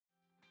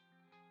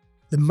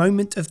The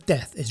moment of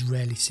death is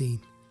rarely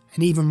seen,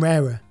 and even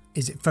rarer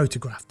is it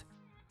photographed,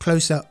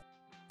 close up,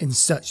 in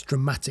such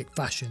dramatic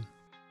fashion.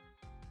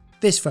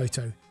 This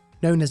photo,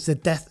 known as the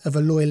death of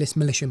a loyalist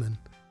militiaman,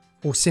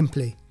 or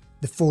simply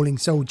the falling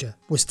soldier,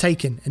 was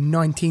taken in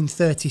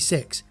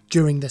 1936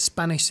 during the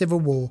Spanish Civil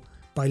War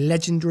by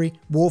legendary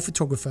war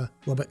photographer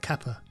Robert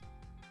Capa.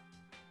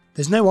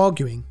 There's no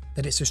arguing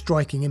that it's a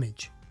striking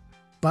image,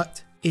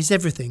 but is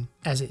everything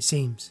as it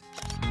seems?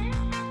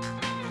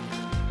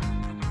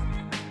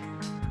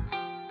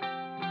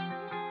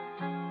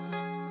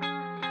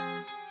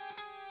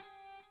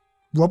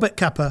 Robert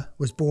Capa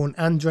was born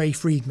Andrei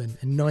Friedman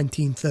in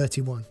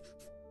 1931.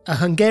 A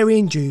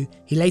Hungarian Jew,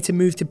 he later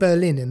moved to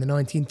Berlin in the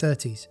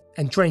 1930s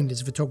and trained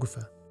as a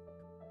photographer.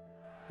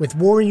 With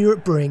war in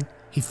Europe brewing,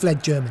 he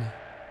fled Germany,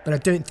 but I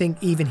don't think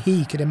even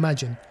he could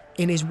imagine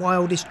in his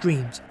wildest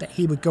dreams that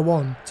he would go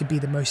on to be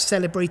the most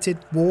celebrated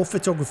war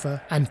photographer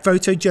and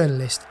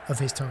photojournalist of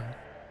his time.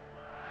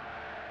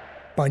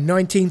 By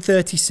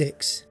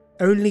 1936,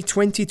 only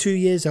 22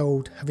 years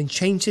old, having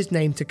changed his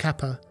name to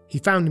Capa, he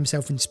found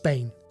himself in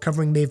Spain,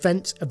 covering the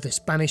events of the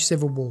Spanish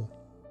Civil War.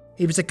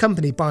 He was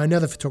accompanied by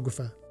another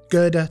photographer,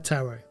 Gerda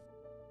Taro.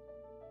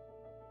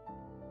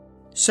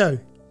 So,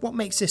 what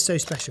makes this so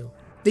special?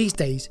 These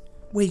days,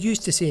 we're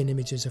used to seeing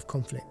images of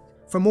conflict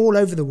from all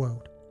over the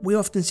world. We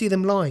often see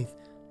them live,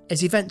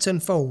 as events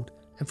unfold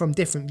and from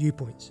different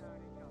viewpoints.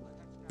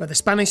 But the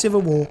Spanish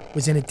Civil War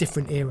was in a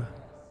different era.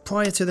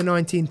 Prior to the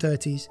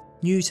 1930s,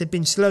 news had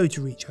been slow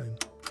to reach home.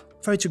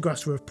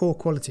 Photographs were of poor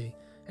quality,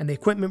 and the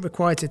equipment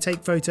required to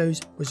take photos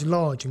was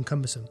large and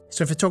cumbersome,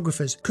 so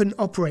photographers couldn't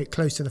operate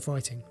close to the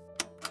fighting.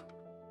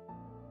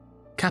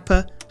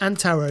 Capa and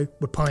Taro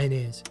were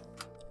pioneers,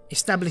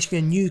 establishing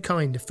a new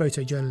kind of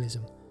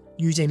photojournalism,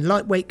 using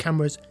lightweight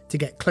cameras to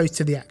get close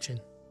to the action.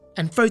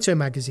 And photo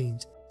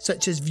magazines,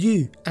 such as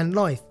View and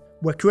Life,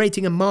 were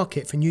creating a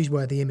market for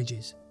newsworthy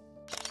images.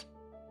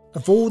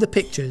 Of all the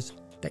pictures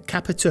that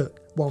Capa took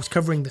whilst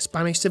covering the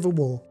Spanish Civil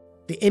War,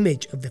 the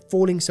image of the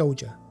falling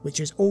soldier, which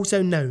is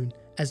also known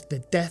as the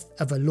death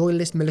of a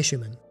loyalist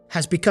militiaman,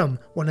 has become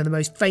one of the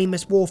most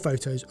famous war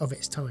photos of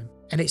its time,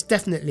 and it's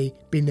definitely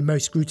been the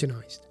most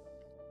scrutinised.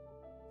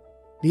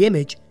 The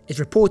image is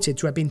reported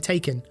to have been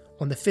taken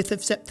on the 5th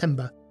of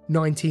September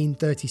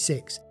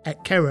 1936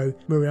 at Cerro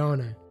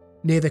Muriano,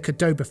 near the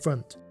Cordoba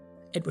front.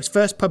 It was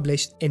first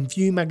published in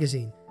View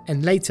magazine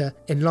and later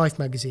in Life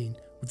magazine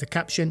with the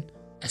caption,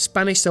 "A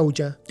Spanish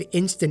soldier the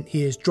instant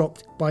he is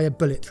dropped by a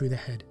bullet through the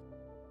head."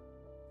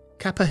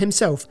 Capa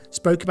himself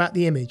spoke about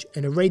the image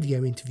in a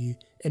radio interview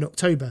in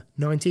October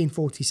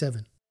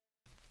 1947.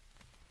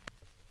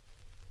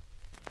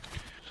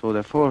 So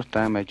the fourth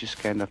time I just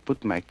kind of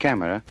put my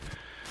camera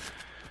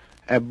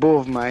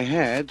above my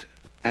head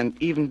and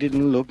even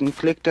didn't look and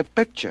clicked a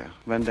picture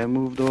when they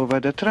moved over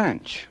the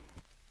trench.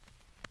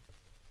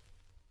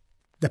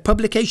 The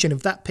publication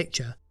of that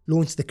picture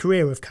launched the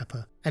career of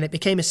Capa, and it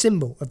became a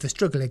symbol of the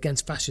struggle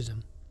against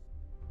fascism.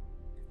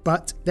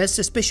 But there's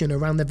suspicion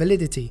around the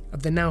validity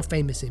of the now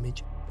famous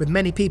image, with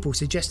many people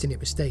suggesting it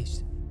was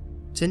staged.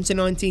 Since the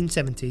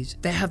 1970s,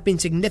 there have been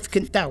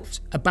significant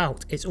doubts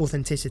about its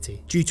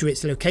authenticity due to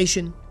its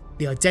location,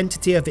 the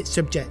identity of its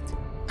subject,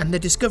 and the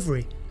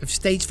discovery of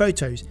staged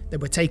photos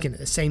that were taken at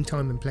the same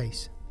time and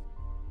place.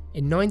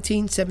 In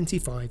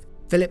 1975,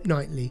 Philip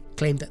Knightley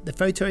claimed that the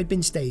photo had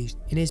been staged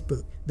in his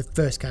book The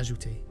First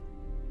Casualty.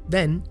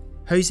 Then,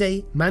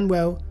 Jose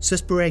Manuel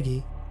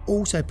Susperegui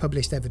also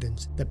published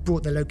evidence that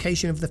brought the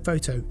location of the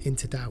photo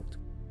into doubt.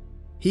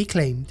 He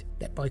claimed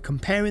that by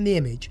comparing the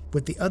image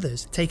with the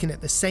others taken at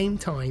the same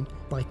time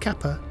by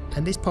Capa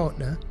and his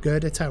partner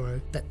Gerda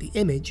Taro, that the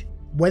image,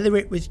 whether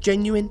it was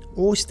genuine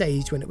or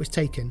staged when it was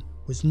taken,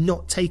 was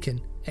not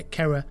taken at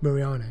Cerro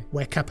Muriano,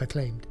 where Capa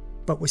claimed,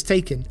 but was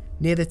taken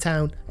near the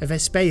town of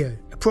Espejo,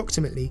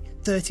 approximately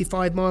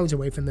 35 miles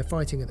away from the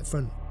fighting at the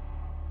front.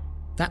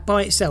 That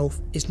by itself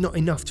is not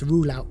enough to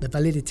rule out the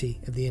validity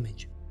of the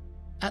image.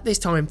 At this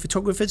time,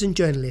 photographers and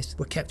journalists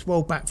were kept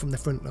well back from the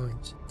front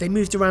lines. They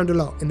moved around a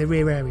lot in the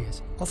rear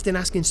areas, often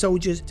asking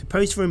soldiers to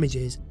pose for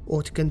images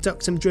or to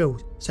conduct some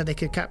drills so they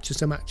could capture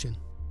some action.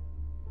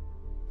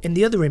 In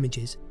the other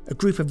images, a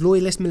group of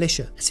loyalist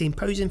militia are seen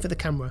posing for the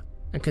camera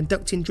and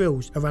conducting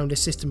drills around a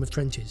system of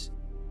trenches.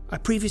 I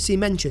previously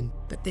mentioned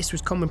that this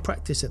was common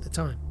practice at the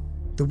time.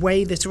 The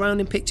way the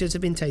surrounding pictures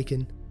have been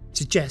taken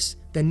suggests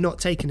they're not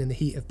taken in the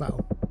heat of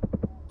battle.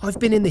 I've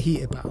been in the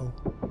heat of battle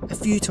a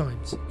few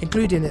times,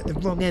 including at the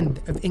wrong end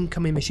of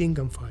incoming machine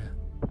gun fire,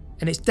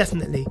 and it's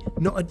definitely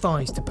not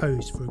advised to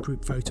pose for a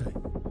group photo.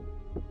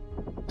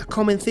 A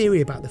common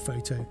theory about the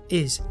photo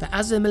is that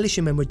as the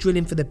militiamen were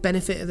drilling for the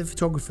benefit of the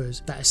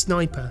photographers, that a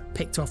sniper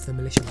picked off the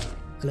militiamen.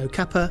 Although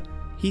Capa,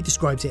 he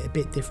describes it a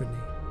bit differently.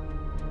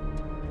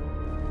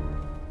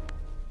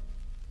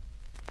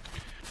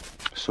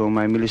 So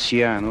my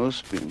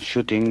milicianos been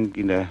shooting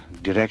in the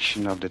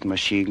direction of that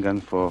machine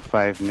gun for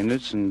 5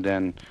 minutes and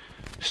then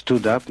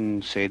stood up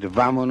and said,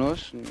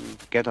 "Vámonos," and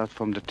get out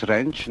from the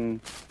trench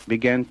and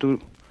began to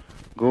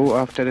go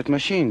after that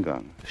machine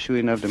gun. Sure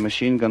enough, the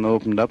machine gun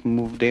opened up and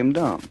moved them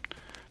down.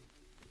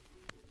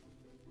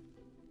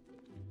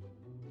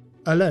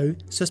 Although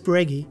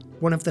Susperegi,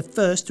 one of the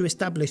first to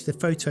establish the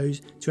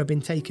photos to have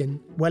been taken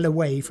well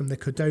away from the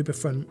Cordoba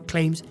front,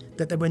 claims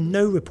that there were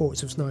no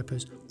reports of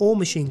snipers or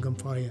machine gun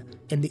fire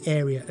in the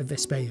area of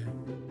Espejo.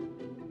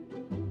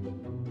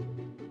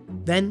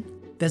 Then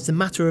there's the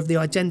matter of the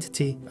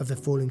identity of the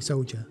falling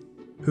soldier,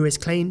 who is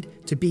claimed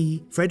to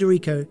be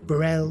Federico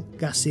Burrell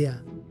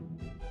Garcia.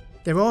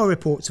 There are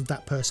reports of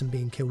that person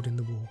being killed in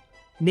the war,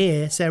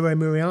 near Cerro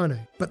Muriano,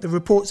 but the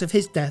reports of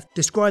his death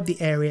describe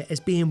the area as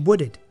being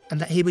wooded and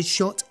that he was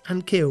shot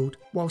and killed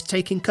whilst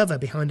taking cover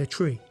behind a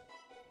tree.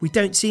 We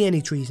don't see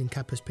any trees in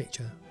Capa's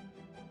picture.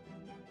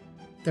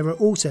 There are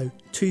also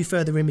 2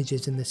 further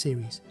images in the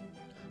series,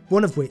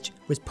 one of which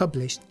was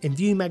published in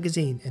View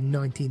magazine in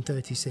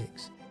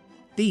 1936.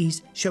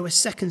 These show a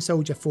second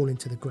soldier falling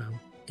to the ground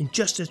in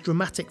just as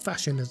dramatic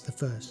fashion as the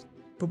first.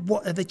 But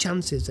what are the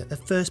chances that the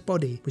first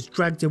body was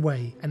dragged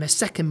away and a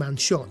second man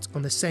shot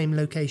on the same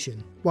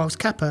location, whilst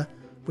Capa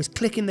was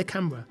clicking the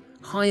camera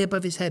high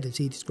above his head as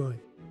he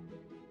described?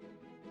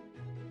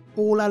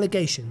 All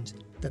allegations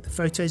that the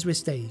photos were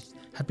staged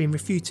have been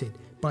refuted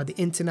by the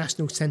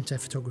International Centre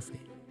for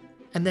Photography,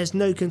 and there's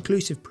no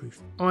conclusive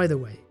proof either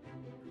way.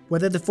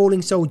 Whether the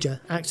falling soldier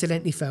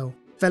accidentally fell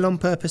on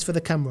purpose for the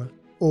camera,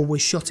 or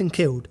was shot and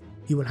killed,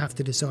 you will have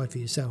to decide for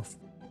yourself.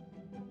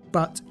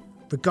 But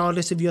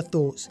regardless of your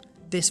thoughts,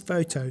 this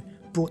photo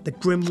brought the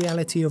grim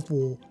reality of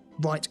war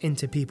right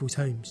into people's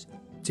homes,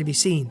 to be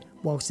seen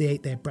whilst they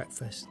ate their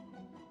breakfast.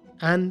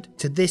 And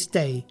to this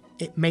day,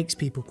 it makes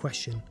people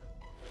question,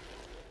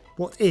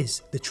 what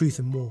is the truth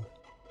in war?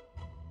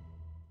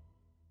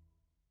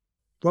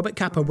 Robert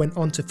Capa went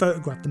on to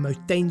photograph the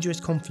most dangerous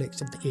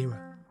conflicts of the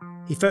era.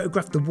 He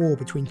photographed the war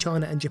between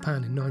China and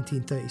Japan in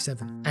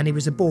 1937, and he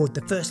was aboard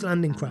the first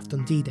landing craft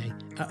on D-Day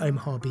at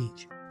Omaha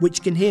Beach, which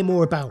you can hear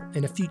more about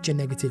in a future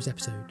Negatives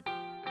episode.